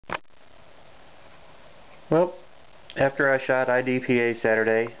Well, after I shot IDPA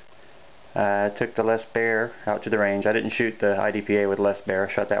Saturday, I took the Les Baer out to the range. I didn't shoot the IDPA with Les Baer,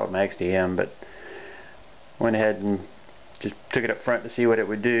 I shot that with my XDM, but went ahead and just took it up front to see what it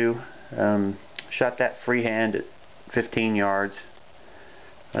would do. Shot that freehand at 15 yards.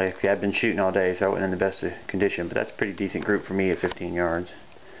 Like, I've been shooting all day, so I wasn't in the best of condition, but that's a pretty decent group for me at 15 yards.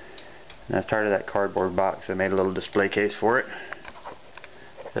 And I started that cardboard box, so I made a little display case for it.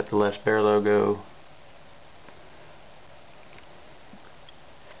 Got the Les Baer logo.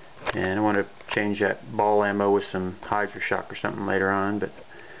 And I want to change that ball ammo with some Hydro Shock or something later on, but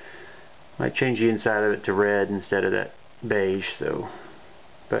I might change the inside of it to red instead of that beige, so,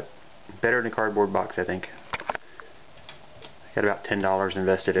 but better than a cardboard box, I think. I got about $10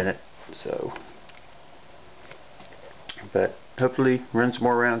 invested in it, so, but hopefully run some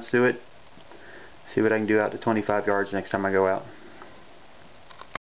more rounds through it, see what I can do out to 25 yards next time I go out.